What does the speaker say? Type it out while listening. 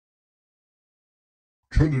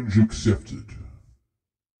Challenge accepted.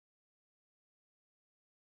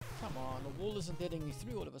 Come on, the wall isn't letting me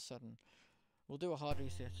through all of a sudden. We'll do a hard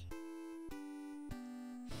reset.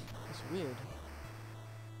 It's weird.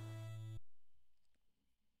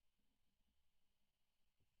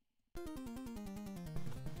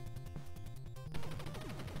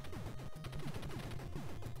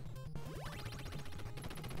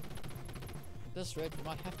 At this rate, we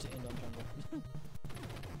might have to end on jungle.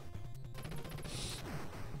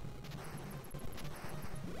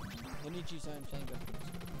 Energy zone playing backwards.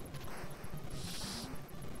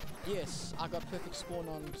 Yes, I got perfect spawn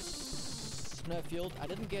on Snowfield. I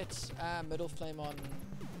didn't get middle flame on.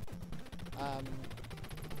 I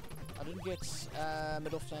didn't get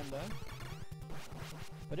middle flame though.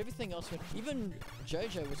 But everything else went. Even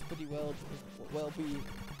JJ was pretty well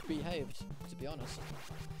behaved, to be honest.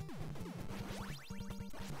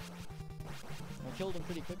 I killed him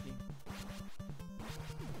pretty quickly.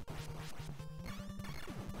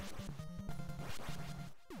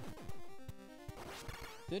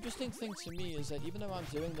 The interesting thing to me is that even though I'm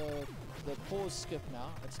doing the pause skip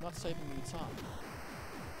now, it's not saving me time.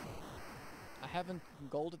 I haven't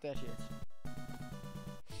golded that yet.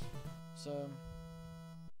 So,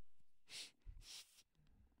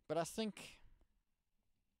 but I think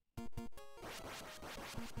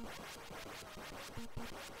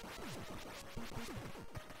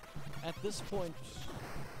at this point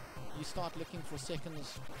you start looking for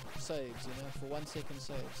seconds saves, you know, for 1 second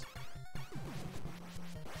saves.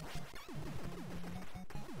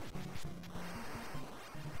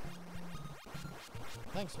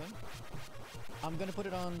 Thanks, man. I'm gonna put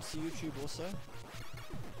it on to YouTube also.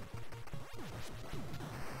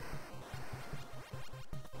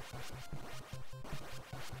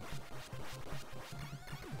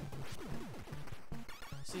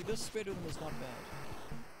 See, this spread rhythm is not bad.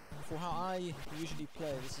 For how I usually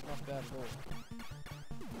play, this is not bad at all.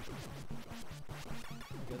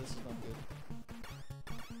 Okay, this is not good.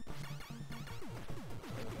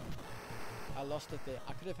 There we go. I lost it there.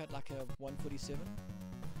 I could have had like a 147.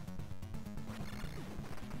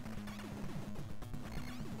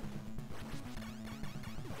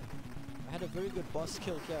 I had a very good boss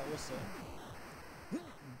kill here also.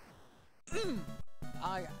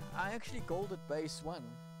 I actually golded base 1.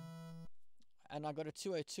 And I got a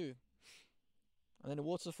 202. And then the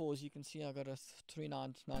waterfalls, you can see I got a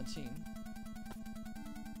 3919.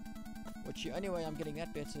 Which the only way I'm getting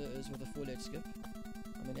that better is with a 4-leg skip.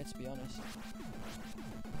 I mean, let's be honest.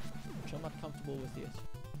 Which I'm not comfortable with yet.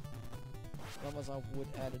 Otherwise I would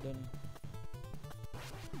add it in.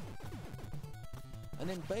 And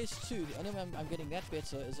then base 2, the only way I'm getting that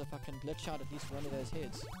better is if I can glitch out at least one of those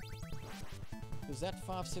heads. Because that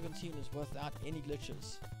 517 is without any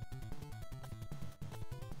glitches.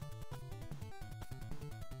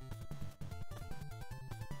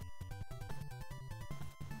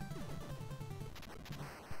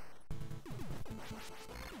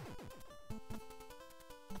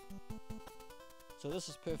 So this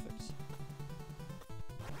is perfect.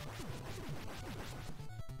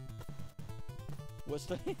 Was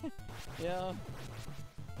the yeah.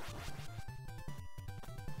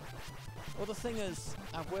 Well, the thing is,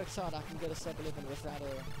 I've worked out I can get a sub 11 without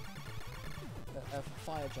a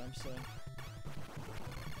fire jump. So,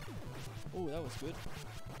 oh, that was good.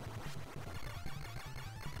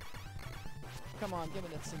 Come on, give me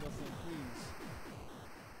that single thing, please.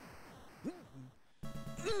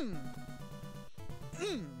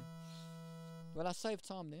 Well, I saved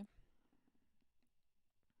time there.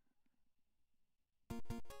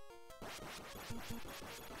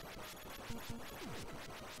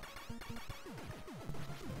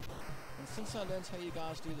 And since I learned how you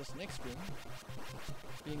guys do this next spin,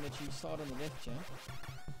 being that you start on the left here,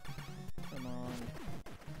 come on.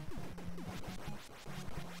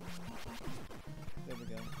 There we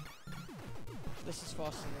go. This is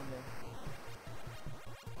faster than the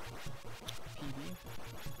PB.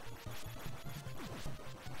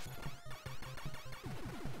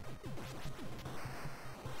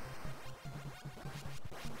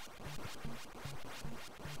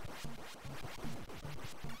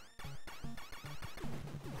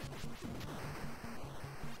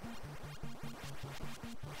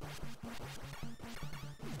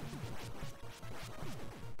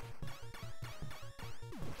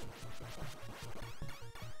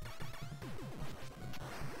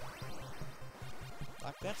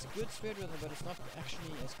 Like, that's good speed rhythm, but it's not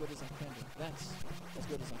actually as good as I can do. That's as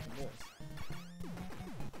good as I can do it.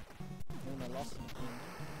 And then I lost it at the end.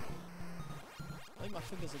 I think my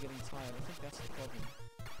fingers are getting tired. I think that's the problem.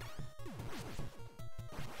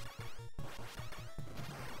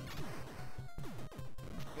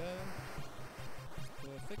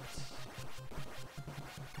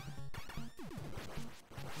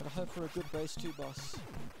 hope for a good base 2 boss.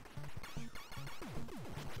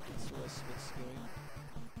 It's always a bit scary.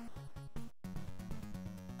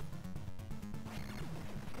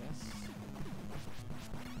 Yes.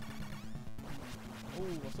 Oh,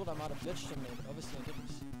 I thought I might have glitched him there, but obviously I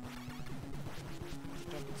didn't.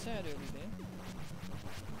 Jumping sad early there.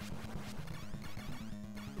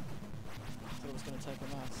 I thought I was going to take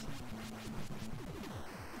him out.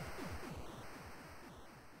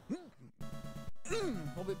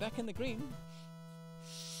 We'll be back in the green.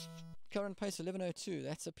 Current pace 11:02.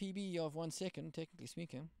 That's a PB of 1 second, technically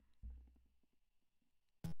speaking.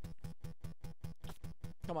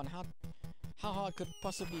 Come on, how hard could it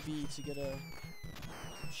possibly be to get a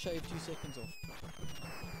shave 2 seconds off?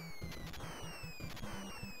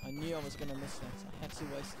 I knew I was going to miss that. I had to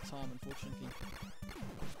waste the time, unfortunately.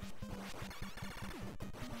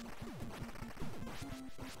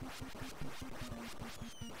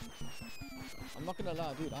 I'm not gonna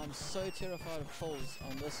lie, dude, I'm so terrified of trolls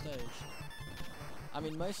on this stage. I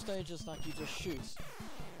mean, most stages, like, you just shoot.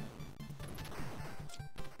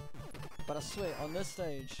 But I swear, on this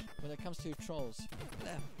stage, when it comes to trolls...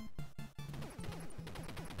 There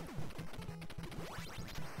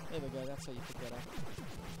we go, that's how you pick that up.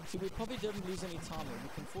 See, we probably didn't lose any time there.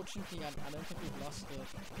 Unfortunately, I don't think we've lost the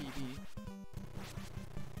PB.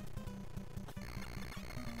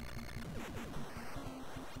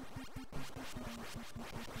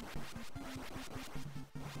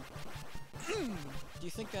 Do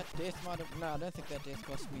you think that death might have... No, I don't think that death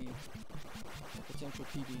cost me a potential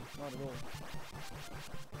PB. Not at all.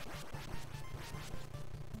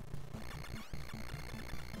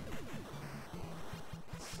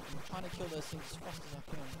 I'm trying to kill those things as fast as I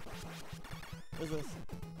can. With this.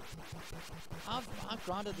 I've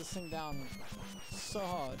grinded this thing down so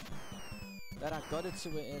hard that I got it to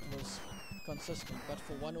where it was consistent, but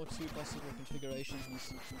for 1 or 2 possible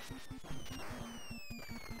configurations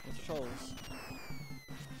with trolls,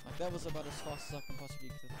 like, that was about as fast as I can possibly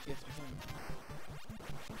get with him.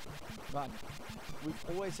 Right, we've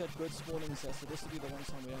always had good spawnings there, so this will be the one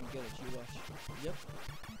time we don't get it. You watch. Yep.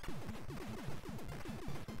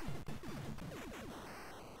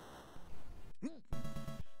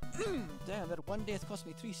 Damn, that one death cost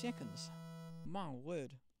me 3 seconds. My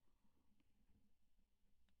word.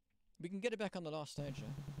 We can get it back on the last stage, yeah?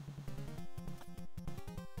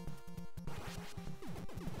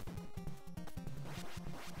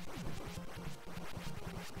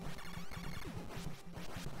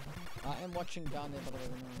 I am watching down there, by the way.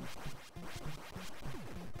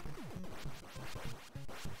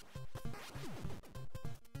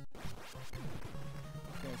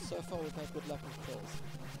 Okay, so far we've had good luck with trolls.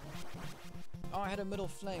 Oh, I had a middle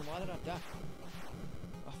flame. Why did I duck?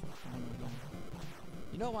 Oh,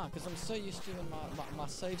 you know why? Because I'm so used to in my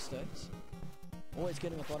save states always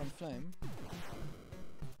getting a bottom flame.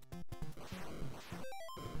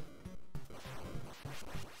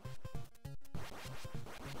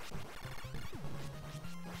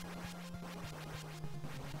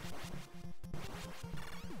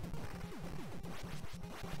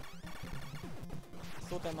 I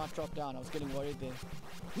thought they might drop down. I was getting worried there.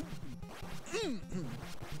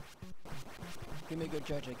 Give me a good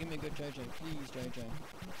JJ, give me a good JJ, please JJ.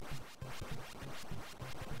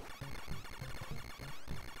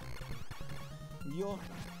 Yo,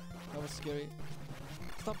 that was scary.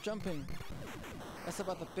 Stop jumping. That's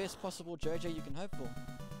about the best possible JJ you can hope for.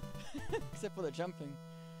 Except for the jumping.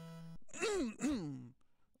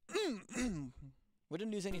 We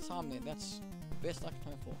didn't lose any time there, that's the best I can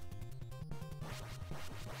hope for.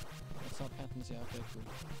 That's our patterns, yeah, okay, cool.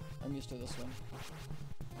 I'm used to this one.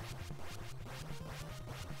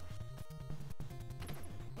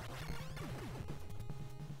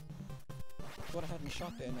 Thought I hadn't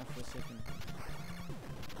shot there enough for a second.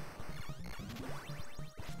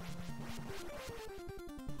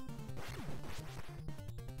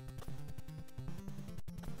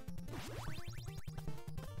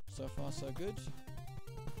 So far so good.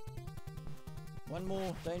 One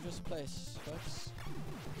more dangerous place, folks.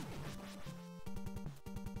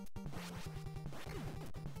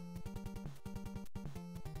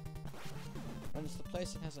 And it's the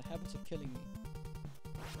place that has a habit of killing me.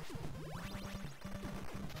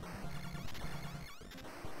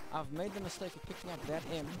 I've made the mistake of picking up that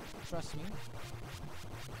M, trust me.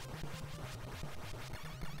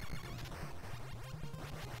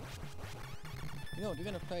 You know what, we're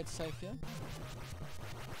gonna play it safe here.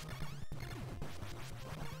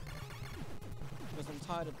 Because I'm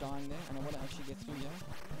tired of dying there and I want to actually get through here.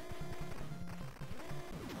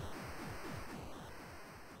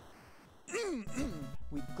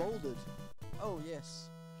 We golded. Oh yes.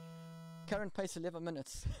 Current pace 11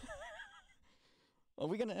 minutes. Are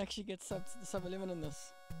we gonna actually get sub 11 in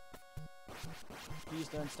this? Please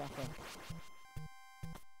don't stop her.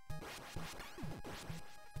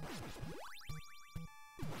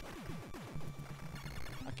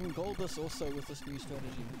 I can gold this also with this new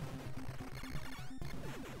strategy.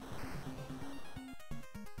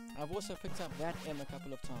 I've also picked up that M a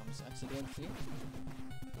couple of times, accidentally.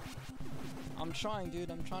 I'm trying, dude.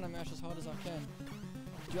 I'm trying to mash as hard as I can.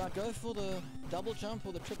 Do I go for the double jump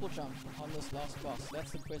or the triple jump on this last boss?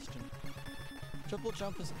 That's the question. Triple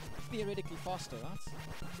jump is theoretically faster, right?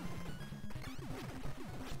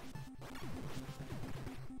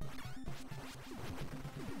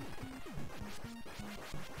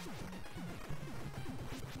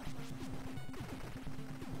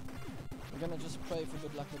 We're gonna just pray for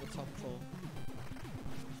good luck with the top troll.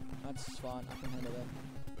 That's fine, I can handle that.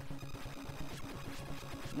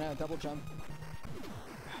 No, double jump.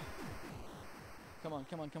 Come on,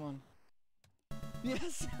 come on, come on.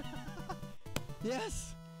 Yes!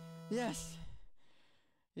 Yes! Yes!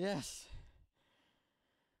 Yes!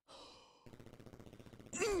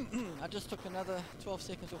 I just took another 12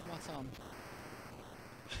 seconds off my time.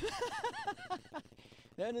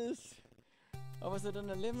 That is... I was at an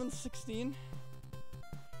 11:16.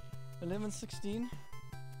 11:16.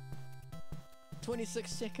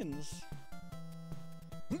 26 seconds.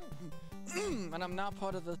 And I'm now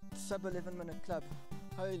part of the sub 11 minute club.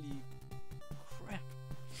 Holy